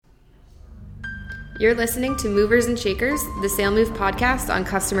You're listening to Movers and Shakers, the SailMove podcast on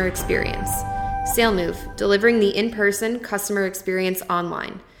customer experience. SailMove, delivering the in-person customer experience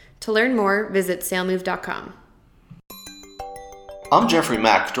online. To learn more, visit sailmove.com. I'm Jeffrey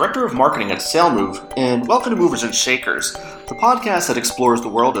Mack, Director of Marketing at SailMove, and welcome to Movers and Shakers, the podcast that explores the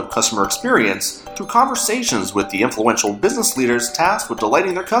world of customer experience through conversations with the influential business leaders tasked with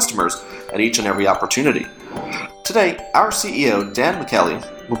delighting their customers at each and every opportunity. Today, our CEO, Dan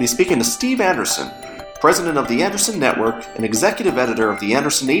McKelly, will be speaking to Steve Anderson, President of the Anderson Network and Executive Editor of the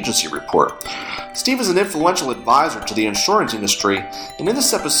Anderson Agency Report. Steve is an influential advisor to the insurance industry, and in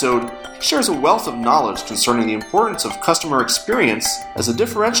this episode, he shares a wealth of knowledge concerning the importance of customer experience as a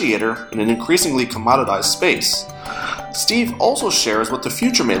differentiator in an increasingly commoditized space. Steve also shares what the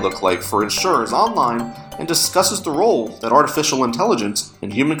future may look like for insurers online and discusses the role that artificial intelligence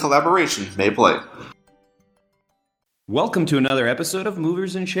and human collaboration may play. Welcome to another episode of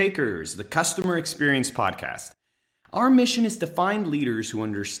Movers and Shakers, the Customer Experience Podcast. Our mission is to find leaders who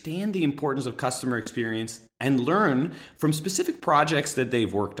understand the importance of customer experience and learn from specific projects that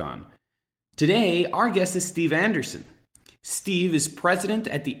they've worked on. Today, our guest is Steve Anderson. Steve is president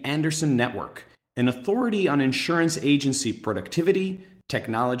at the Anderson Network, an authority on insurance agency productivity,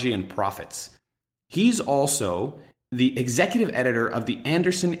 technology, and profits. He's also the executive editor of the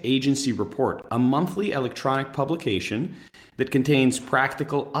Anderson Agency Report, a monthly electronic publication that contains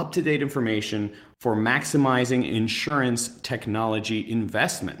practical, up-to-date information for maximizing insurance technology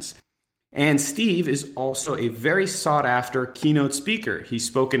investments. And Steve is also a very sought-after keynote speaker. He's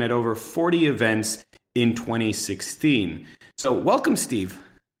spoken at over 40 events in 2016. So welcome, Steve.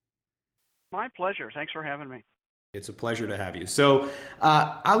 My pleasure. Thanks for having me. It's a pleasure to have you. So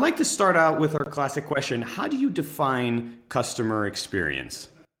I'd like to start out with our classic question. How do you define customer experience?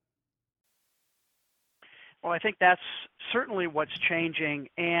 Well, I think that's certainly what's changing.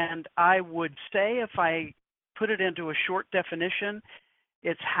 And I would say if I put it into a short definition,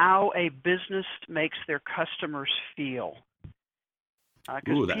 it's how a business makes their customers feel.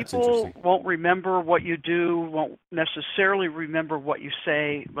 Because people won't remember what you do, won't necessarily remember what you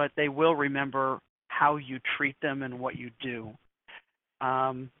say, but they will remember how you treat them and what you do.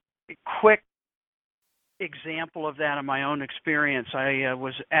 A quick example of that in my own experience, I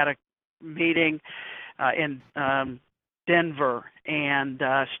was at a meeting in Denver and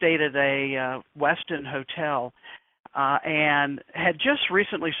stayed at a Westin hotel and had just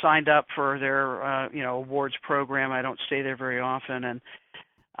recently signed up for their awards program. I don't stay there very often,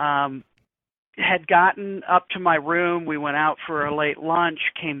 and had gotten up to my room. We went out for a late lunch,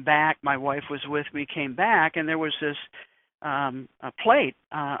 came back. My wife was with me, came back, and there was this a plate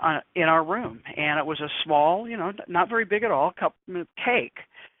in our room. And it was a small, not very big at all, cake.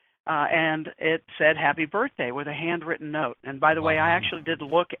 And it said, "Happy birthday," with a handwritten note. And by the way, I actually did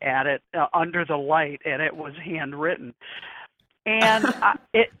look at it under the light, and it was handwritten. And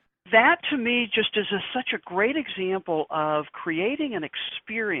that to me just is such a great example of creating an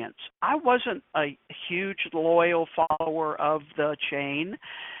experience. I wasn't a huge loyal follower of the chain.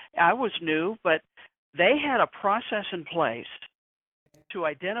 I was new, but they had a process in place to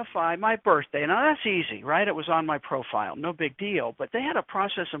identify my birthday. Now that's easy, right? It was on my profile, no big deal. But they had a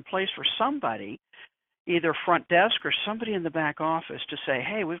process in place for somebody, either front desk or somebody in the back office, to say,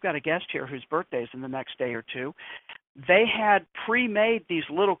 "Hey, we've got a guest here whose birthday is in the next day or two." They had pre-made these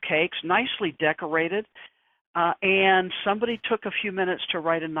little cakes, nicely decorated, and somebody took a few minutes to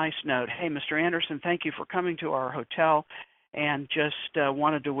write a nice note. "Hey, Mr. Anderson, thank you for coming to our hotel, and just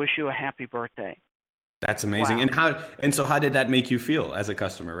wanted to wish you a happy birthday." That's amazing. Wow. And so how did that make you feel as a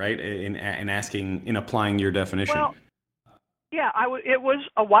customer, right? In applying your definition? Well, yeah, it was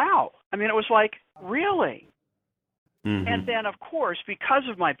a wow. I mean, it was like, really? Mm-hmm. And then, of course, because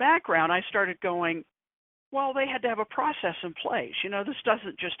of my background, I started going, well, they had to have a process in place. This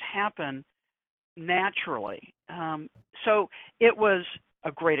doesn't just happen naturally. So it was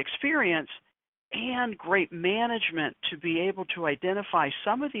a great experience and great management to be able to identify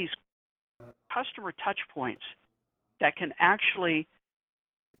some of these customer touch points that can actually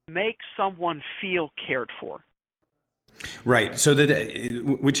make someone feel cared for. Right. So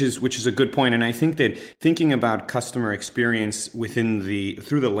which is a good point. And I think that thinking about customer experience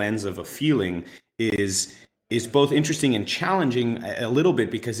through the lens of a feeling is both interesting and challenging a little bit,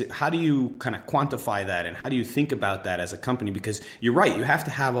 because how do you kind of quantify that, and how do you think about that as a company? Because you're right, you have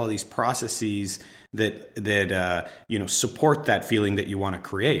to have all these processes that support that feeling that you want to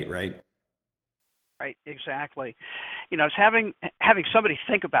create, right? Right, exactly. It's having somebody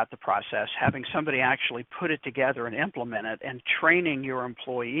think about the process, having somebody actually put it together and implement it, and training your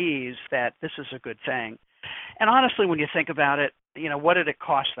employees that this is a good thing. And honestly, when you think about it, what did it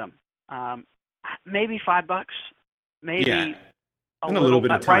cost them? maybe $5, maybe Yeah. a And a little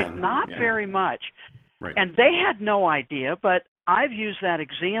bit of bit, right? time. Not Yeah. very much. Right. And they had no idea, but I've used that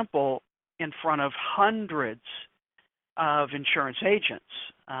example in front of hundreds of insurance agents,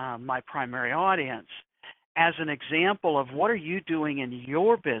 my primary audience, as an example of what are you doing in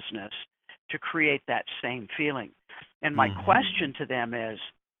your business to create that same feeling. And my question to them is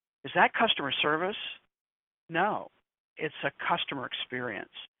that customer service? No, it's a customer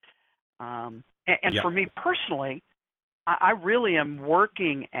experience. And Yeah. for me personally, I really am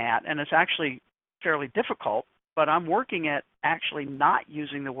working at, and it's actually fairly difficult, but I'm working at actually not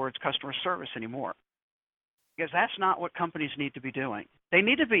using the words customer service anymore, because that's not what companies need to be doing. They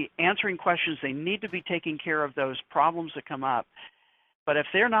need to be answering questions. They need to be taking care of those problems that come up. But if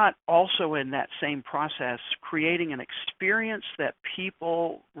they're not also in that same process, creating an experience that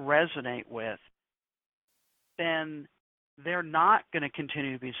people resonate with, then they're not going to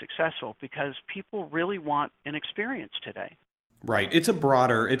continue to be successful, because people really want an experience today. Right. It's a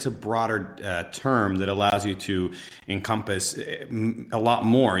broader term that allows you to encompass a lot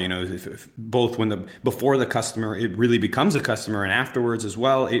more, if both before the customer, it really becomes a customer, and afterwards as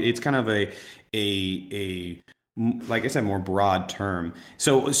well. It's kind of a like I said, more broad term.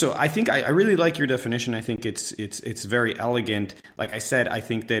 So I think I really like your definition. I think it's very elegant. Like I said, I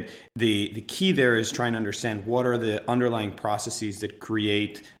think that the key there is trying to understand what are the underlying processes that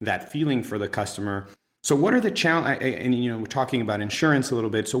create that feeling for the customer. So what are the challenges, and we're talking about insurance a little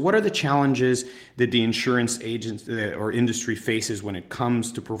bit. So what are the challenges that the insurance agents or industry faces when it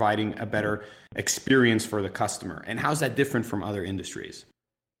comes to providing a better experience for the customer? And how's that different from other industries?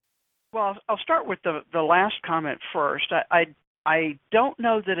 Well, I'll start with the last comment first. I don't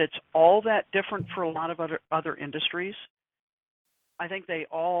know that it's all that different for a lot of other industries. I think they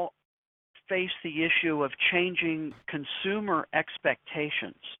all face the issue of changing consumer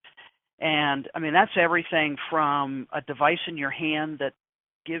expectations. And I mean, that's everything from a device in your hand that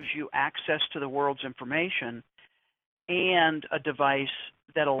gives you access to the world's information, and a device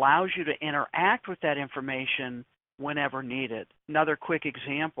that allows you to interact with that information whenever needed. Another quick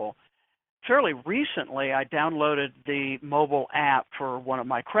example. Fairly recently, I downloaded the mobile app for one of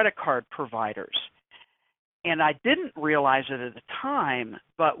my credit card providers. And I didn't realize it at the time,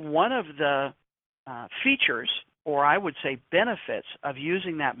 but one of the features, or I would say benefits, of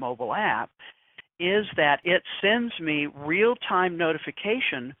using that mobile app is that it sends me real-time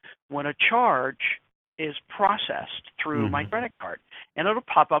notification when a charge is processed through my credit card. And it'll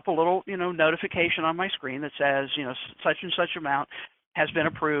pop up a little, notification on my screen that says, such and such amount has been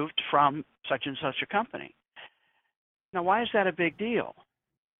approved from such and such a company. Now, why is that a big deal?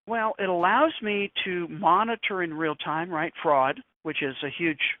 Well, it allows me to monitor in real time, right, fraud, which is a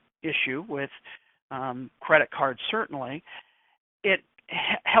huge issue with credit cards, certainly. It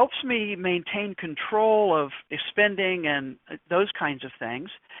helps me maintain control of spending and those kinds of things.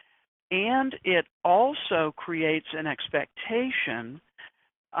 And it also creates an expectation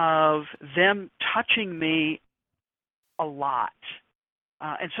of them touching me a lot.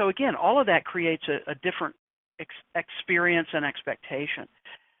 And so, again, all of that creates a different experience and expectation.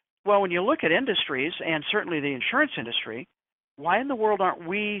 Well, when you look at industries, and certainly the insurance industry, why in the world aren't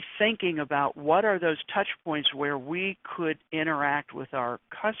we thinking about what are those touch points where we could interact with our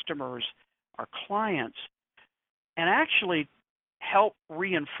customers, our clients, and actually help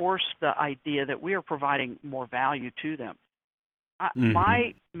reinforce the idea that we are providing more value to them?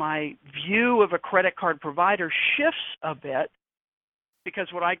 My view of a credit card provider shifts a bit, because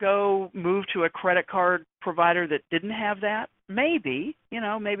would I go move to a credit card provider that didn't have that? Maybe,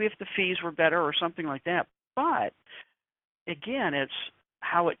 maybe if the fees were better or something like that. But again, it's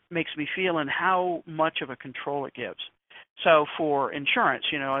how it makes me feel and how much of a control it gives. So for insurance,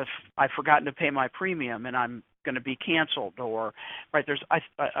 if I've forgotten to pay my premium and I'm going to be canceled, or right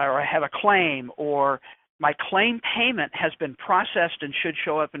I have a claim, or my claim payment has been processed and should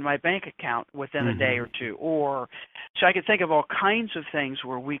show up in my bank account within a day or two, or so I could think of all kinds of things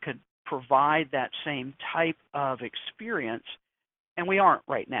where we could provide that same type of experience, and we aren't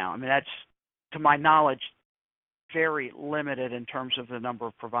right now. I mean, that's, to my knowledge, very limited in terms of the number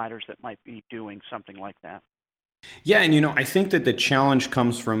of providers that might be doing something like that. Yeah, and I think that the challenge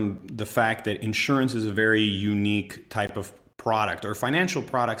comes from the fact that insurance is a very unique type of product, or financial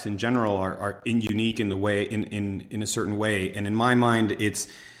products in general are unique in the way in a certain way. And in my mind, it's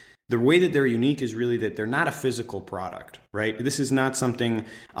the way that they're unique is really that they're not a physical product, right? This is not something,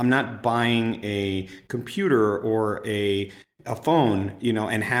 I'm not buying a computer or a phone,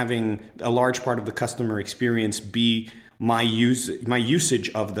 and having a large part of the customer experience be my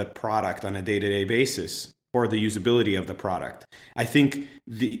usage of the product on a day-to-day basis. or the usability of the product. I think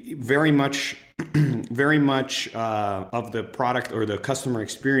the very much of the product or the customer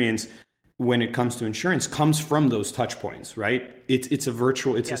experience when it comes to insurance comes from those touch points, right? It's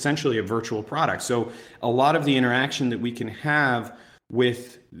Yes. essentially a virtual product. So a lot of the interaction that we can have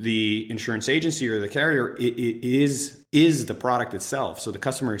with the insurance agency or the carrier is the product itself. So the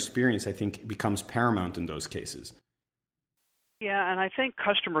customer experience, I think, becomes paramount in those cases. Yeah, and I think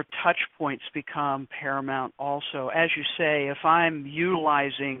customer touch points become paramount also. As you say, if I'm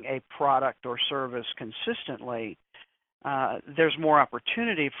utilizing a product or service consistently, there's more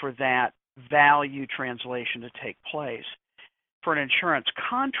opportunity for that value translation to take place. For an insurance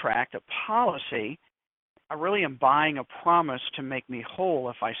contract, a policy, I really am buying a promise to make me whole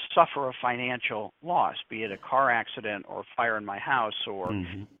if I suffer a financial loss, be it a car accident or fire in my house, or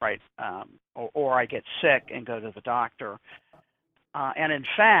or I get sick and go to the doctor. And in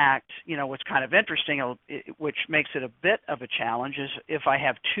fact, what's kind of interesting, which makes it a bit of a challenge, is if I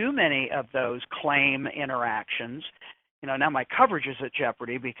have too many of those claim interactions, now my coverage is at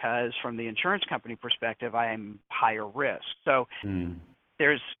jeopardy because from the insurance company perspective, I am higher risk. So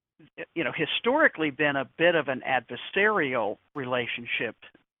there's, historically been a bit of an adversarial relationship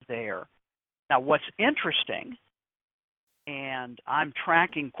there. Now, what's interesting, and I'm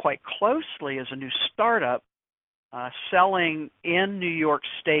tracking quite closely as a new startup, selling in New York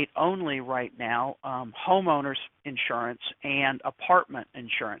State only right now, homeowners insurance and apartment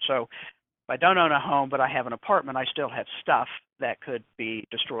insurance. So if I don't own a home but I have an apartment, I still have stuff that could be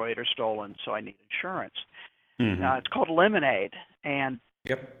destroyed or stolen, so I need insurance. It's called Lemonade, and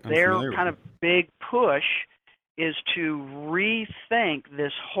their kind of big push is to rethink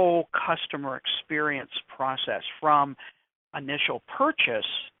this whole customer experience process from initial purchase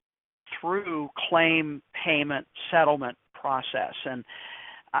through claim, payment, settlement process. And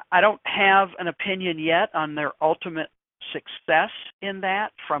I don't have an opinion yet on their ultimate success in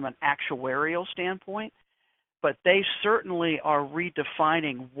that from an actuarial standpoint, but they certainly are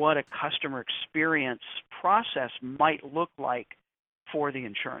redefining what a customer experience process might look like for the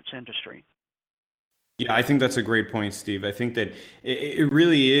insurance industry. Yeah, I think that's a great point, Steve. I think that it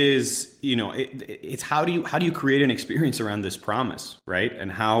really is, it's how do you create an experience around this promise, right?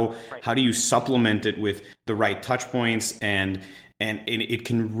 And how do you supplement it with the right touch points, and it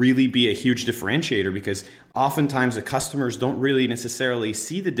can really be a huge differentiator, because oftentimes the customers don't really necessarily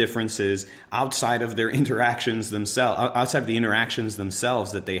see the differences outside of their interactions themselves, outside of the interactions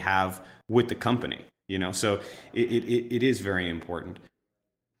themselves that they have with the company, so it is very important.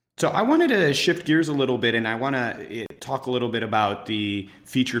 So I wanted to shift gears a little bit, and I want to talk a little bit about the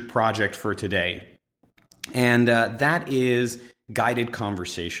featured project for today. And that is guided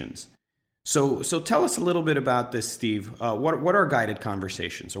conversations. So tell us a little bit about this, Steve. What are guided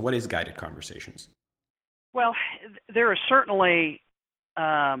conversations, or what is guided conversations? Well, there is certainly,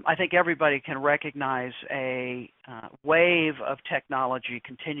 I think everybody can recognize a wave of technology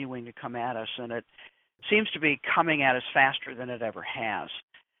continuing to come at us, and it seems to be coming at us faster than it ever has.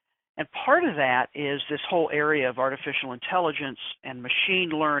 And part of that is this whole area of artificial intelligence and machine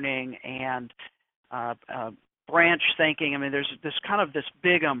learning and branch thinking. I mean, there's this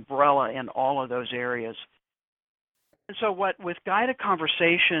big umbrella in all of those areas. And so with guided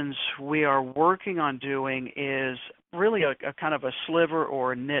conversations we are working on doing is really a kind of a sliver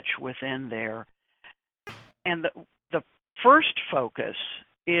or a niche within there. And the first focus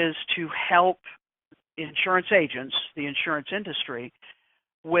is to help insurance agents, the insurance industry,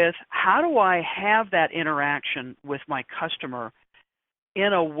 with how do I have that interaction with my customer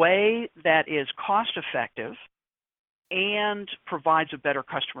in a way that is cost effective and provides a better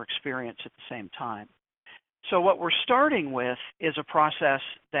customer experience at the same time. So what we're starting with is a process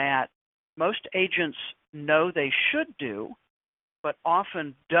that most agents know they should do, but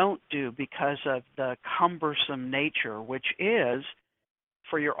often don't do because of the cumbersome nature, which is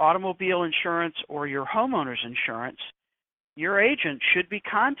for your automobile insurance or your homeowner's insurance, your agent should be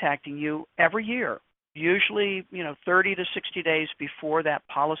contacting you every year, usually 30 to 60 days before that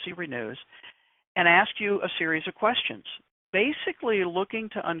policy renews, and ask you a series of questions, basically looking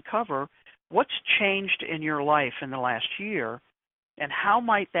to uncover what's changed in your life in the last year and how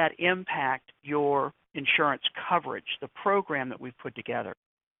might that impact your insurance coverage, the program that we've put together.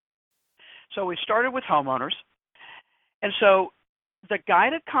 So we started with homeowners, and so the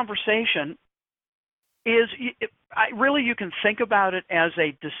guided conversation is really, you can think about it as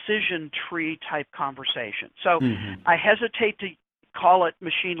a decision tree type conversation. So I hesitate to call it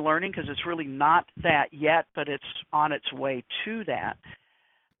machine learning because it's really not that yet, but it's on its way to that.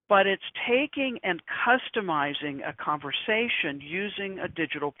 But it's taking and customizing a conversation using a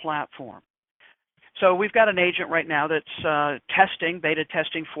digital platform. So we've got an agent right now that's beta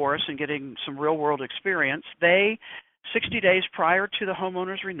testing for us and getting some real-world experience. 60 days prior to the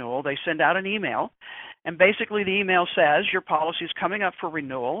homeowner's renewal, they send out an email, and basically the email says, your policy is coming up for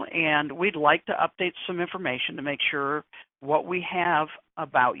renewal, and we'd like to update some information to make sure what we have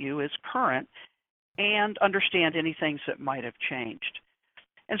about you is current and understand any things that might have changed.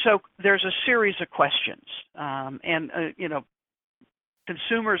 And so there's a series of questions,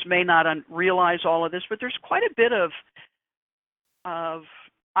 consumers may not realize all of this, but there's quite a bit of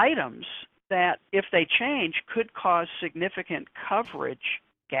items that, if they change, could cause significant coverage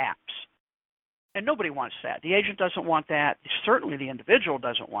gaps. And nobody wants that. The agent doesn't want that. Certainly the individual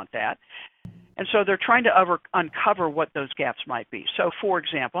doesn't want that. And so they're trying to uncover what those gaps might be. So, for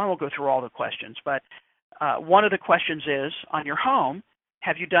example, I won't go through all the questions, but one of the questions is, on your home,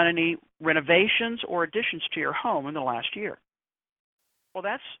 have you done any renovations or additions to your home in the last year? Well,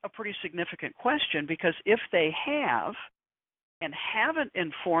 that's a pretty significant question, because if they have and haven't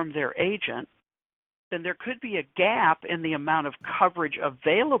informed their agent, then there could be a gap in the amount of coverage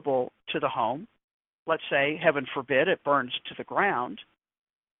available to the home. Let's say, heaven forbid, it burns to the ground,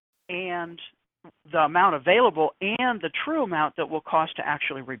 and the amount available and the true amount that will cost to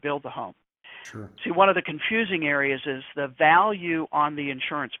actually rebuild the home. Sure. See, one of the confusing areas is the value on the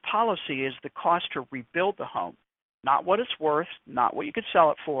insurance policy is the cost to rebuild the home. Not what it's worth, not what you could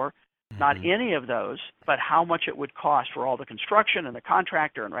sell it for, not any of those, but how much it would cost for all the construction and the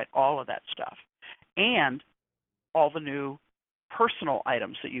contractor and all of that stuff. And all the new personal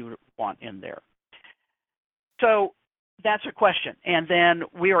items that you want in there. So that's a question. And then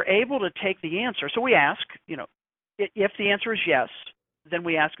we are able to take the answer. So we ask, if the answer is yes, then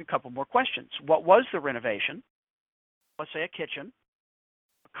we ask a couple more questions. What was the renovation? Let's say a kitchen,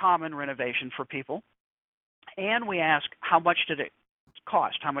 a common renovation for people. And we ask, how much did it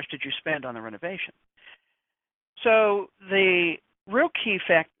cost? How much did you spend on the renovation? So the real key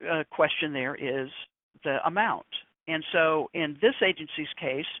question there is the amount. And so in this agency's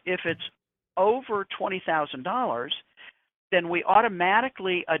case, if it's over $20,000, then we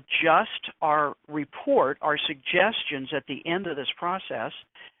automatically adjust our report, our suggestions at the end of this process,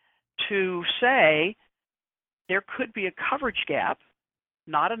 to say there could be a coverage gap,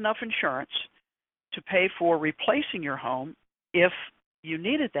 not enough insurance to pay for replacing your home. If you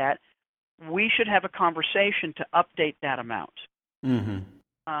needed that, we should have a conversation to update that amount.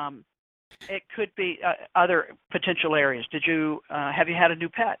 It could be other potential areas. Have you had a new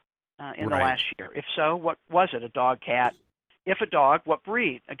pet in the last year? If so, what was it? A dog, cat? If a dog, what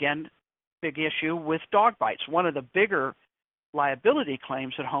breed? Again, big issue with dog bites. One of the bigger liability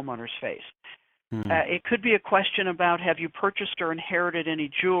claims that homeowners face. It could be a question about, have you purchased or inherited any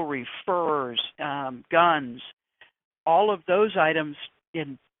jewelry, furs, guns? All of those items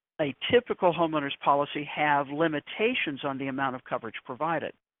in a typical homeowner's policy have limitations on the amount of coverage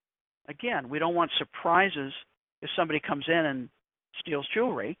provided. Again, we don't want surprises if somebody comes in and steals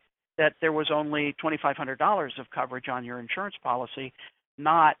jewelry, that there was only $2,500 of coverage on your insurance policy,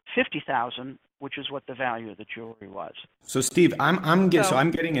 not $50,000, which is what the value of the jewelry was. So Steve, I'm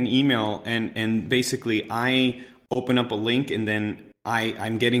getting an email, and basically I open up a link, and then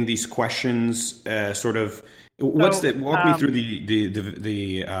I'm getting these questions. Walk me through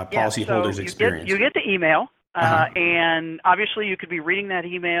the policyholder's experience. You get the email, and obviously you could be reading that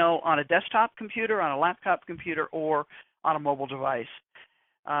email on a desktop computer, on a laptop computer, or on a mobile device.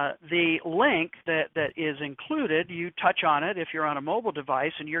 The link that is included, you touch on it if you're on a mobile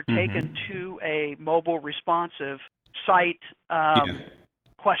device, and you're taken to a mobile responsive site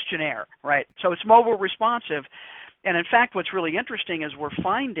questionnaire, right? So it's mobile responsive. And in fact, what's really interesting is we're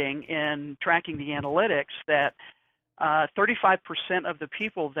finding in tracking the analytics that 35% of the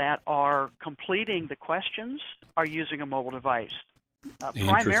people that are completing the questions are using a mobile device,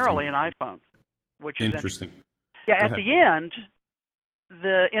 primarily an iPhone, which is interesting. Yeah, at the end,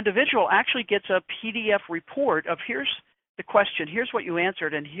 the individual actually gets a PDF report of, here's the question, here's what you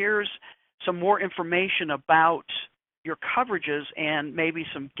answered, and here's some more information about your coverages and maybe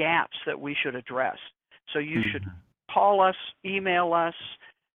some gaps that we should address. So you should call us, email us,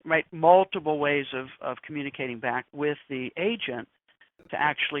 right? Multiple ways of communicating back with the agent to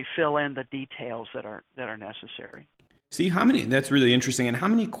actually fill in the details that are necessary. See, that's really interesting. And how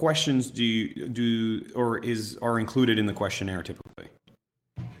many questions are included in the questionnaire typically?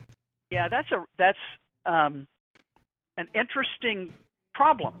 Yeah, that's an interesting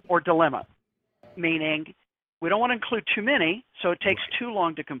problem or dilemma, meaning we don't want to include too many, so it takes too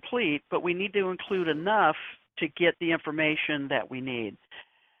long to complete, but we need to include enough to get the information that we need.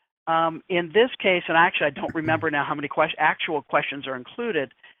 In this case, and actually I don't remember now how many actual questions are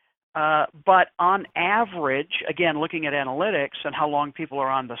included, But on average, again, looking at analytics and how long people are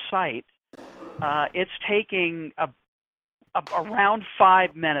on the site, it's taking around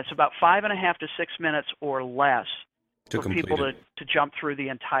 5 minutes, about 5.5 to 6 minutes or less for people to jump through the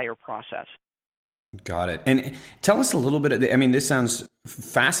entire process. Got it. And tell us a little bit, I mean, this sounds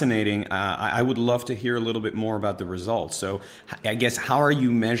fascinating. I would love to hear a little bit more about the results. So I guess, how are you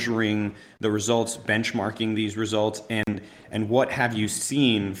measuring the results, benchmarking these results, and what have you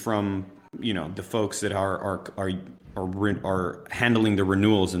seen from, the folks that are handling the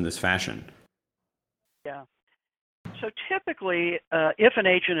renewals in this fashion? Yeah. So typically, if an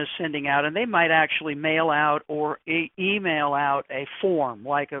agent is sending out, and they might actually mail out or email out a form,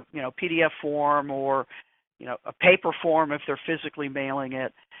 like a PDF form or a paper form if they're physically mailing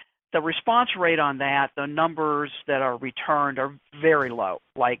it, the response rate on that, the numbers that are returned are very low,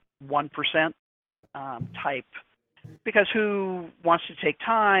 like 1% type. Because who wants to take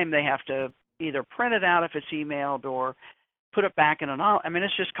time? They have to either print it out if it's emailed or put it back in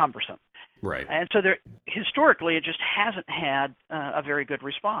it's just cumbersome. Right. And so historically, it just hasn't had a very good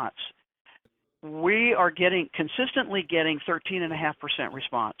response. We are consistently getting 13.5%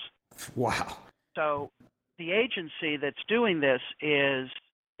 response. Wow. So the agency that's doing this is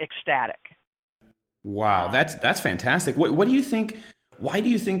ecstatic. Wow, that's fantastic. What do you think? Why do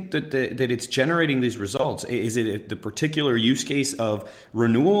you think that it's generating these results? Is it the particular use case of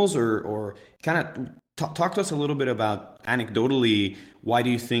renewals, or kind of talk to us a little bit about, anecdotally, why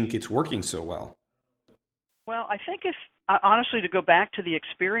do you think it's working so well? Well, I think honestly, to go back to the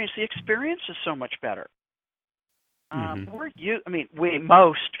experience is so much better.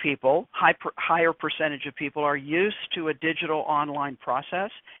 Most people, higher percentage of people, are used to a digital online process.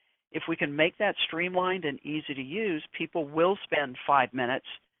 If we can make that streamlined and easy to use, people will spend 5 minutes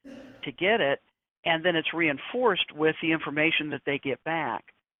to get it, and then it's reinforced with the information that they get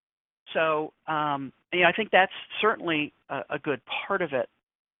back. So I think that's certainly a good part of it.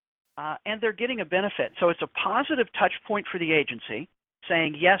 And they're getting a benefit. So it's a positive touch point for the agency,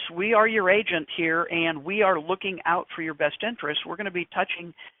 saying, yes, we are your agent here, and we are looking out for your best interests. We're going to be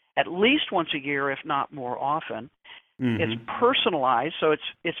touching at least once a year, if not more often. Mm-hmm. It's personalized, so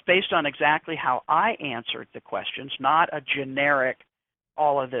it's based on exactly how I answered the questions, not a generic,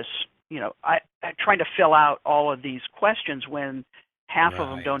 all of this, I trying to fill out all of these questions when half of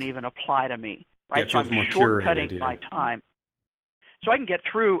them don't even apply to me, right? So I'm shortcutting my time. So I can get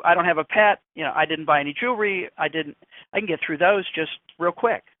through, I don't have a pet, I didn't buy any jewelry, I can get through those just real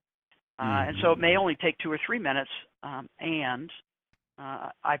quick. And so it may only take 2 or 3 minutes, and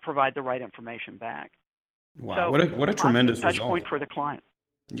I provide the right information back. Wow, so what a tremendous touch result. point for the client.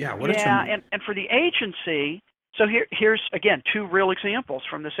 Yeah, and for the agency, so here's, again, 2 real examples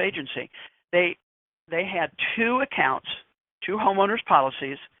from this agency. They had 2 accounts, 2 homeowners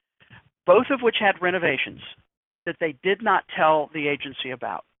policies, both of which had renovations that they did not tell the agency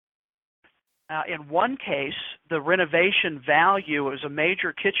about. In one case, the renovation value, it was a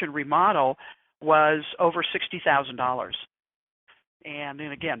major kitchen remodel, was over $60,000. And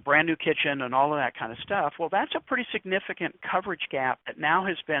then again, brand new kitchen and all of that kind of stuff. Well, that's a pretty significant coverage gap that now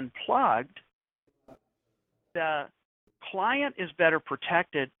has been plugged. The client is better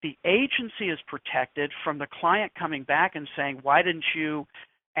protected. The agency is protected from the client coming back and saying, why didn't you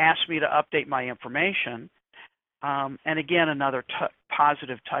ask me to update my information? And again, another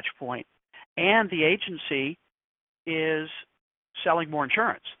positive touch point. And the agency is selling more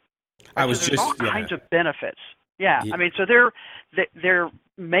insurance. There's all kinds of benefits. Yeah, so they're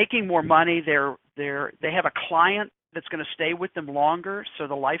making more money. They have a client that's going to stay with them longer, so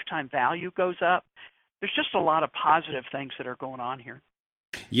the lifetime value goes up. There's just a lot of positive things that are going on here.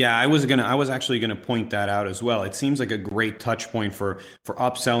 Yeah, I was actually gonna point that out as well. It seems like a great touch point for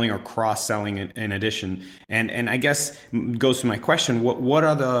upselling or cross-selling in addition. And I guess goes to my question: what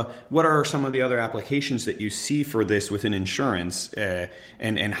are some of the other applications that you see for this within insurance,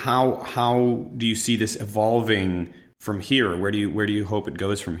 and how do you see this evolving from here? Where do you hope it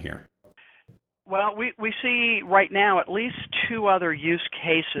goes from here? Well, we see right now at least 2 other use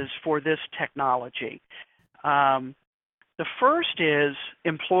cases for this technology. The first is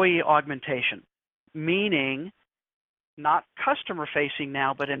employee augmentation, meaning not customer-facing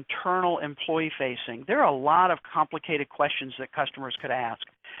now, but internal employee-facing. There are a lot of complicated questions that customers could ask.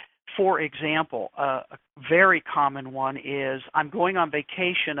 For example, a very common one is, I'm going on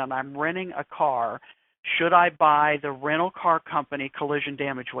vacation and I'm renting a car. Should I buy the rental car company collision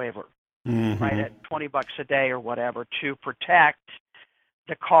damage waiver, right, at $20 a day or whatever, to protect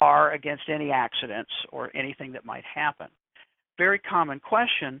the car against any accidents or anything that might happen? Very common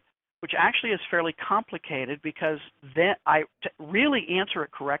question. which actually is fairly complicated because then to really answer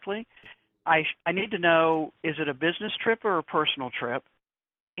it correctly, I need to know, is it a business trip or a personal trip?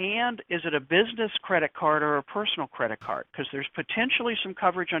 And is it a business credit card or a personal credit card? Because there's potentially some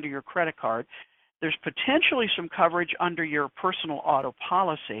coverage under your credit card. There's potentially some coverage under your personal auto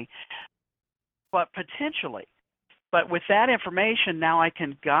policy, but potentially. But with that information, now I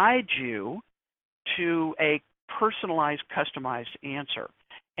can guide you to a personalized, customized answer.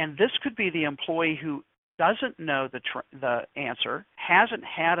 And this could be the employee who doesn't know the answer, hasn't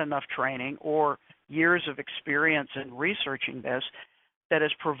had enough training or years of experience in researching this, that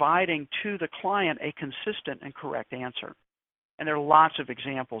is providing to the client a consistent and correct answer. And there are lots of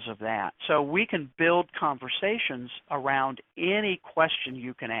examples of that. So we can build conversations around any question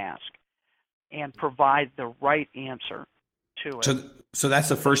you can ask and provide the right answer to it. So that's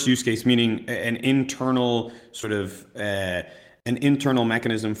the first use case, meaning an internal sort of an internal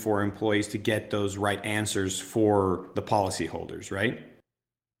mechanism for employees to get those right answers for the policyholders, right?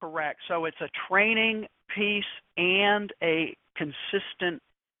 Correct. So it's a training piece and a consistent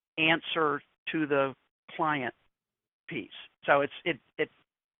answer to the client piece. So it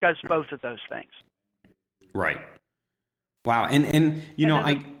does both of those things. Right. Wow. And you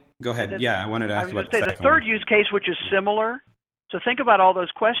know, go ahead. Yeah, I wanted to ask about the third use case, which is similar. So think about all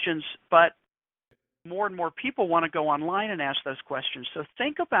those questions, but more and more people want to go online and ask those questions. So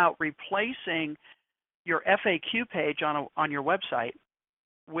think about replacing your FAQ page on your website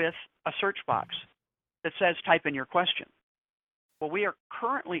with a search box that says type in your question. Well, we are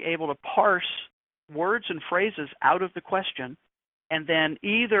currently able to parse words and phrases out of the question and then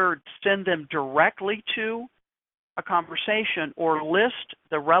either send them directly to a conversation or list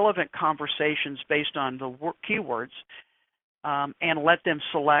the relevant conversations based on the keywords and let them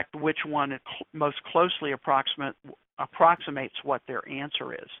select which one most closely approximates what their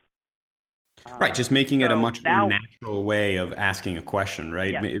answer is. Right, just making it a much more natural way of asking a question,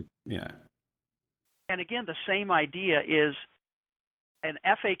 right? Yeah. And again, the same idea is an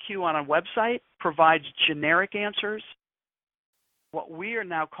FAQ on a website provides generic answers. What we are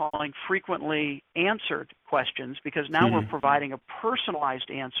now calling frequently answered questions, because now we're providing a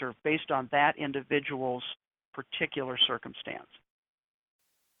personalized answer based on that individual's particular circumstance.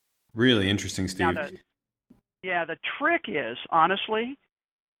 Really interesting, Steve. Now, the trick is, honestly,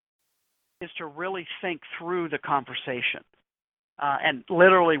 is to really think through the conversation. And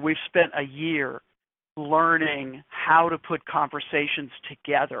literally, we've spent a year learning how to put conversations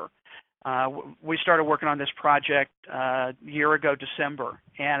together. We started working on this project a year ago, December,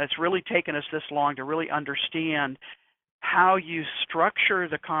 and it's really taken us this long to really understand how you structure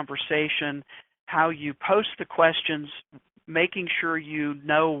the conversation, how you post the questions, making sure you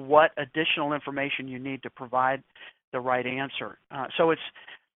know what additional information you need to provide the right answer. So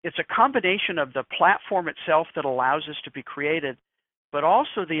it's a combination of the platform itself that allows this to be created, but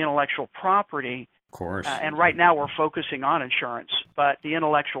also the intellectual property. Of course. And right now we're focusing on insurance, but the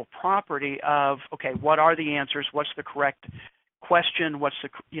intellectual property of, okay, what are the answers? What's the correct question? What's the,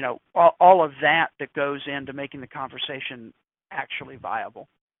 all of that goes into making the conversation actually viable.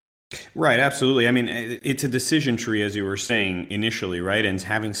 Right, absolutely. I mean, it's a decision tree, as you were saying initially, right? And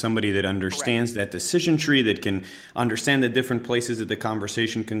having somebody that understands that decision tree, that can understand the different places that the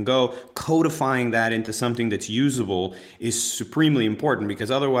conversation can go, codifying that into something that's usable is supremely important,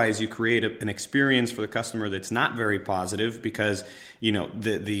 because otherwise you create an experience for the customer that's not very positive, because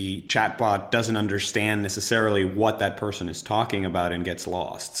the chatbot doesn't understand necessarily what that person is talking about and gets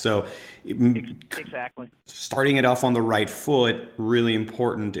lost. So exactly, starting it off on the right foot, really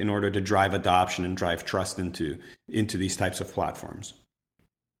important in order to drive adoption and drive trust into these types of platforms.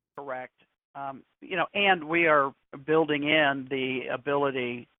 Correct. And we are building in the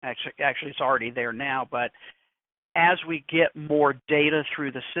ability, actually it's already there now, but as we get more data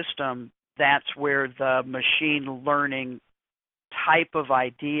through the system, that's where the machine learning type of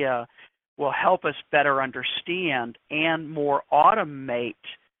idea will help us better understand and more automate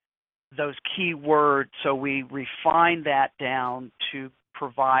those keywords, so we refine that down to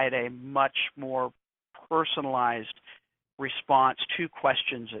provide a much more personalized response to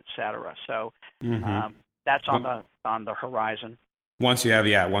questions, et cetera. So that's on the horizon. Once you have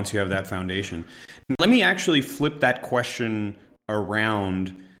that foundation. Let me actually flip that question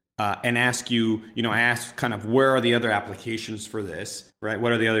around and ask you, I asked kind of where are the other applications for this, right?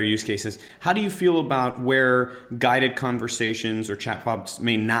 What are the other use cases? How do you feel about where guided conversations or chatbots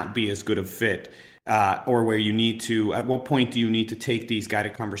may not be as good a fit, or where you need to, at what point do you need to take these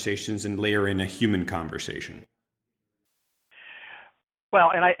guided conversations and layer in a human conversation?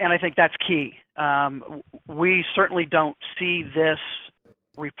 Well, and I think that's key. We certainly don't see this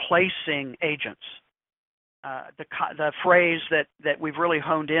replacing agents. The phrase that we've really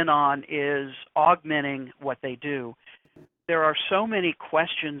honed in on is augmenting what they do. There are so many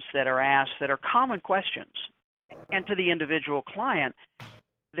questions that are asked that are common questions, and to the individual client,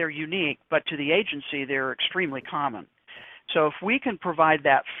 they're unique, but to the agency, they're extremely common. So if we can provide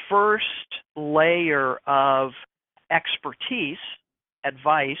that first layer of expertise,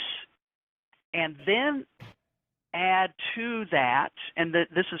 advice, and then add to that, and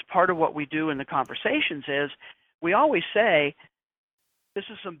this is part of what we do in the conversations, is we always say, this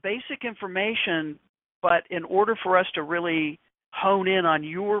is some basic information, but in order for us to really hone in on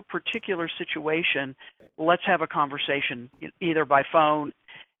your particular situation, let's have a conversation either by phone.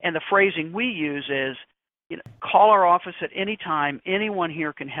 And the phrasing we use is, call our office at any time. Anyone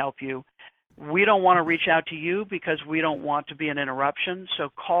here can help you. We don't want to reach out to you because we don't want to be an interruption. So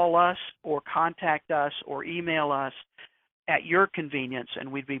call us or contact us or email us at your convenience,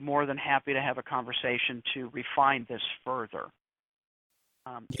 and we'd be more than happy to have a conversation to refine this further.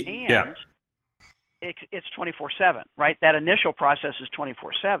 It's 24/7, right? That initial process is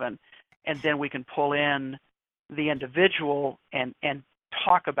 24/7, and then we can pull in the individual and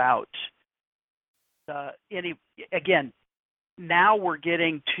talk about again, now we're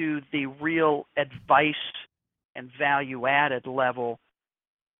getting to the real advice and value-added level,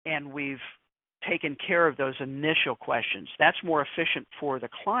 and we've taken care of those initial questions. That's more efficient for the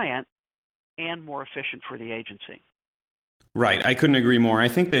client and more efficient for the agency. Right. I couldn't agree more. I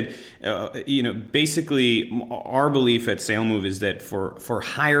think that, basically our belief at SaleMove is that for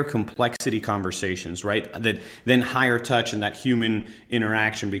higher complexity conversations, right, that then higher touch and that human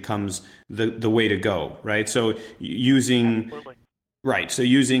interaction becomes the way to go, right? So using... Absolutely. Right. So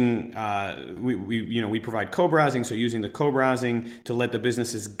using we provide co-browsing. So using the co-browsing to let the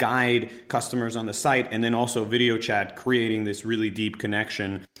businesses guide customers on the site, and then also video chat, creating this really deep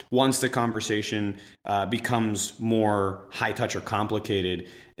connection. Once the conversation becomes more high touch or complicated,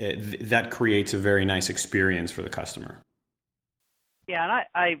 that creates a very nice experience for the customer. Yeah,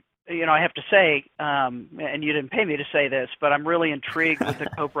 and I have to say, and you didn't pay me to say this, but I'm really intrigued with the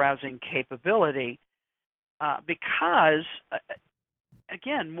co-browsing capability because.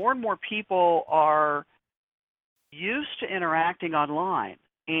 Again, more and more people are used to interacting online,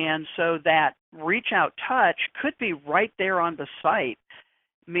 and so that reach out touch could be right there on the site,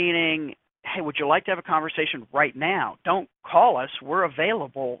 meaning, hey, would you like to have a conversation right now? Don't call us. We're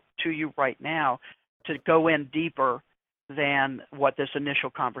available to you right now to go in deeper than what this initial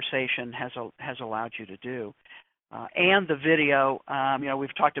conversation has allowed you to do. And the video,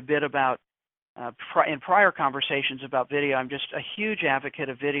 we've talked a bit about in prior conversations about video. I'm just a huge advocate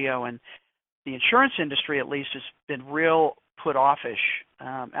of video, and the insurance industry, at least, has been real put offish.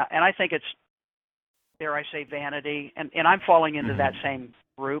 And I think it's, dare I say, vanity, and I'm falling into that same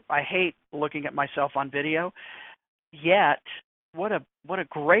group. I hate looking at myself on video, yet what a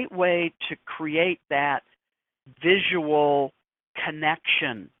great way to create that visual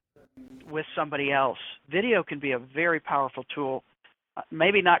connection with somebody else. Video can be a very powerful tool.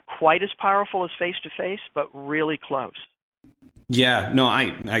 Maybe not quite as powerful as face-to-face, but really close. Yeah, no,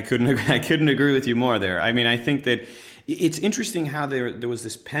 I couldn't agree with you more there. I mean, I think that it's interesting how there was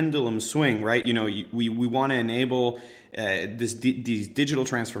this pendulum swing, right? We want to enable these digital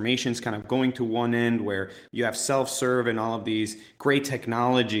transformations kind of going to one end where you have self-serve and all of these great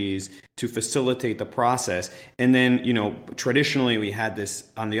technologies to facilitate the process. And then, traditionally we had this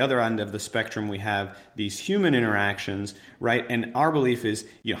on the other end of the spectrum, we have these human interactions, right? And our belief is,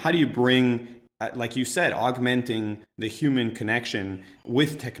 how do you bring, like you said, augmenting the human connection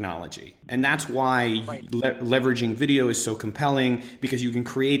with technology. And that's why leveraging video is so compelling, because you can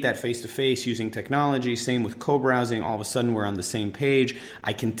create that face-to-face using technology. Same with co-browsing. All of a sudden, we're on the same page.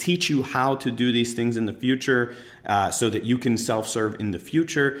 I can teach you how to do these things in the future so that you can self-serve in the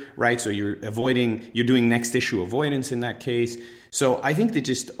future, right? So you're doing next issue avoidance in that case. So I think that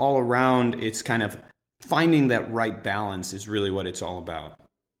just all around, it's kind of finding that right balance is really what it's all about.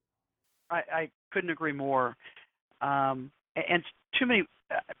 I couldn't agree more. And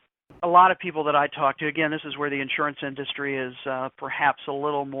a lot of people that I talk to, again, this is where the insurance industry is perhaps a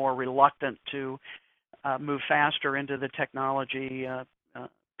little more reluctant to move faster into the technology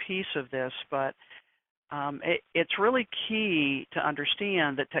piece of this, but it's really key to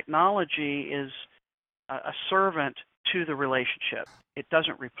understand that technology is a servant to the relationship. It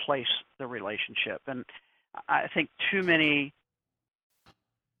doesn't replace the relationship. And I think too many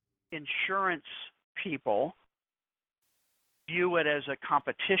insurance people view it as a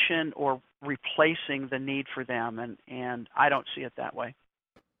competition or replacing the need for them, and I don't see it that way.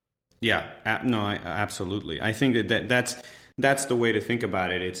 Yeah, no, absolutely. I think that's that's the way to think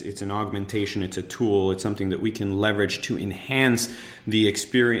about it. It's an augmentation, it's a tool, it's something that we can leverage to enhance the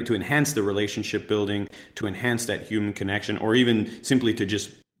experience, to enhance the relationship building, to enhance that human connection, or even simply to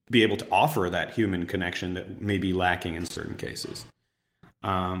just be able to offer that human connection that may be lacking in certain cases.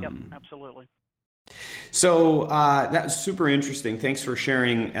 Yep, absolutely. So that's super interesting. Thanks for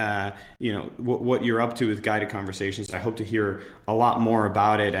sharing, what you're up to with Guided Conversations. I hope to hear a lot more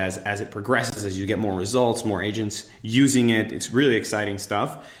about it as it progresses, as you get more results, more agents using it. It's really exciting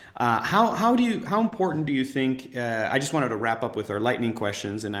stuff. How important do you think? I just wanted to wrap up with our lightning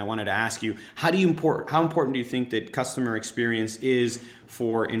questions, and I wanted to ask you how important do you think that customer experience is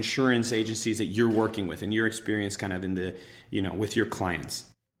for insurance agencies that you're working with, and your experience kind of in the with your clients?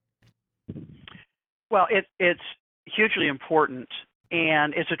 Well, it's hugely important,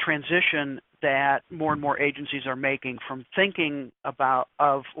 and it's a transition that more and more agencies are making from thinking about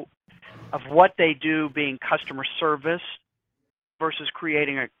of what they do being customer service versus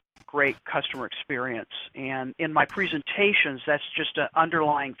creating a great customer experience. And in my presentations, that's just an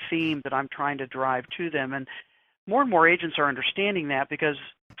underlying theme that I'm trying to drive to them. And more agents are understanding that because,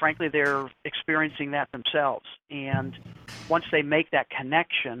 frankly, they're experiencing that themselves. And once they make that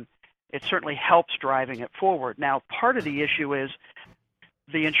connection, it certainly helps driving it forward. Now, part of the issue is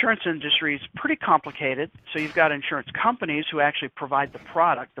the insurance industry is pretty complicated. So you've got insurance companies who actually provide the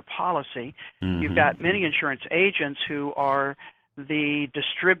product, the policy. Mm-hmm. You've got many insurance agents who are the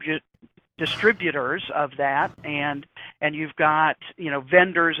distributors of that, and you've got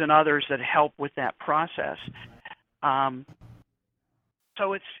vendors and others that help with that process.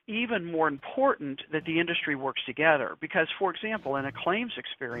 So it's even more important that the industry works together because, for example, in a claims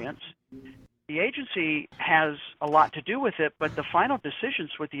experience, the agency has a lot to do with it, but the final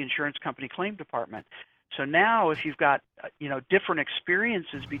decision's with the insurance company claim department. So now if you've got different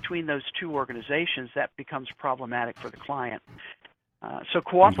experiences between those two organizations, that becomes problematic for the client. So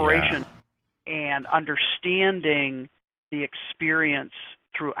cooperation and understanding the experience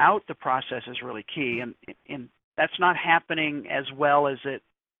throughout the process is really key, and that's not happening as well as it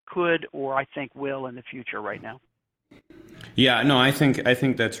could or I think will in the future right now. Yeah, no, I think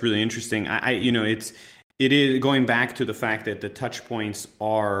that's really interesting. It is going back to the fact that the touch points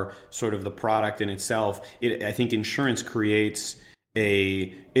are sort of the product in itself. I think insurance creates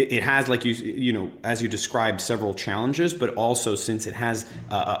it has, like as you described, several challenges, but also since it has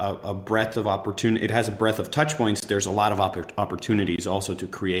a breadth of opportunity, it has a breadth of touch points, there's a lot of opportunities also to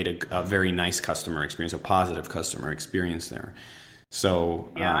create a very nice customer experience, a positive customer experience there. So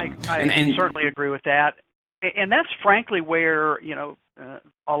I certainly agree with that. And that's frankly where,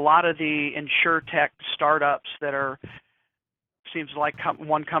 a lot of the InsurTech startups that are, seems like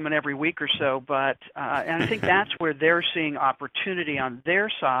one coming every week or so, but and I think that's where they're seeing opportunity on their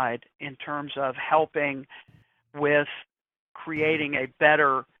side in terms of helping with creating a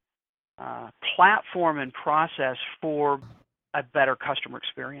better platform and process for a better customer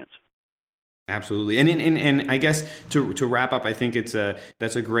experience. Absolutely, and I guess to wrap up, I think that's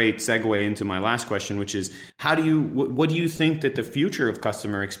a great segue into my last question, which is what do you think that the future of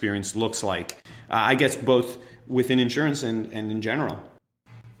customer experience looks like? I guess both within insurance and in general.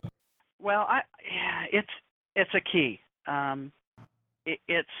 Well, it's a key.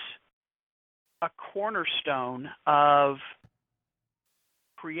 It's a cornerstone of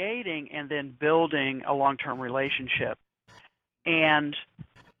creating and then building a long-term relationship. And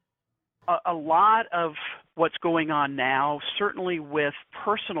a lot of what's going on now, certainly with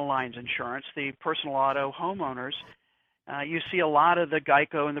personal lines insurance, the personal auto homeowners, you see a lot of the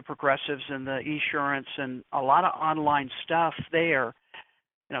Geico and the Progressives and the Esurance and a lot of online stuff there.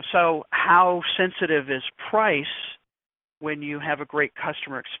 So how sensitive is price when you have a great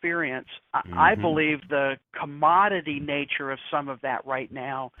customer experience? Mm-hmm. I believe the commodity nature of some of that right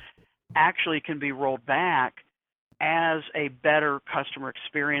now actually can be rolled back as a better customer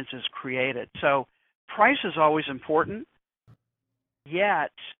experience is created. So price is always important,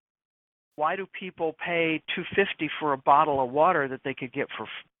 yet why do people pay $2.50 for a bottle of water that they could get for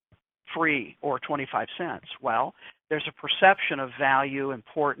free or 25 cents? Well, there's a perception of value,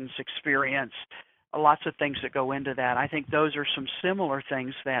 importance, experience, lots of things that go into that. I think those are some similar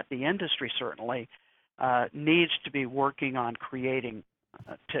things that the industry certainly needs to be working on creating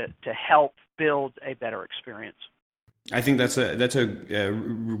to help build a better experience. I think that's a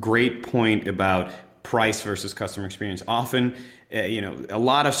great point about price versus customer experience. Often, a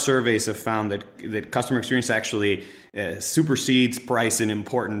lot of surveys have found that customer experience actually supersedes price in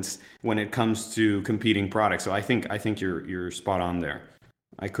importance when it comes to competing products. So I think you're spot on there.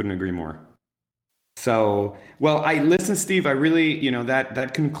 I couldn't agree more. So, well, listen, Steve, I really,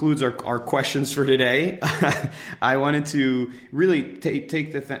 that concludes our questions for today. I wanted to really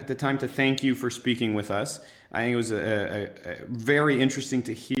take the time to thank you for speaking with us. I think it was a very interesting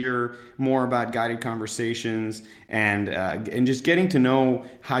to hear more about guided conversations and just getting to know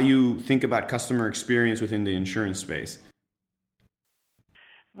how you think about customer experience within the insurance space.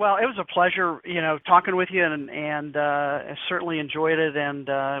 Well, it was a pleasure, talking with you, and I certainly enjoyed it, and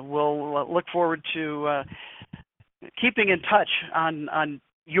we'll look forward to keeping in touch on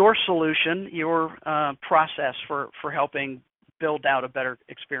your solution, your process for helping build out a better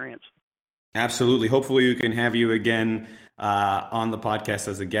experience. Absolutely. Hopefully, we can have you again on the podcast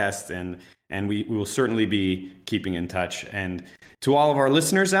as a guest, and we will certainly be keeping in touch. And to all of our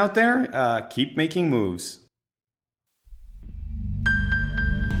listeners out there, keep making moves.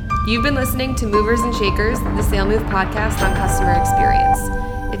 You've been listening to Movers and Shakers, the SaleMove podcast on customer experience.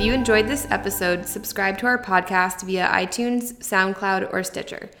 If you enjoyed this episode, subscribe to our podcast via iTunes, SoundCloud, or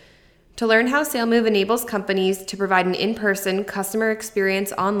Stitcher. To learn how SaleMove enables companies to provide an in-person customer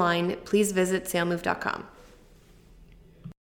experience online, please visit salemove.com.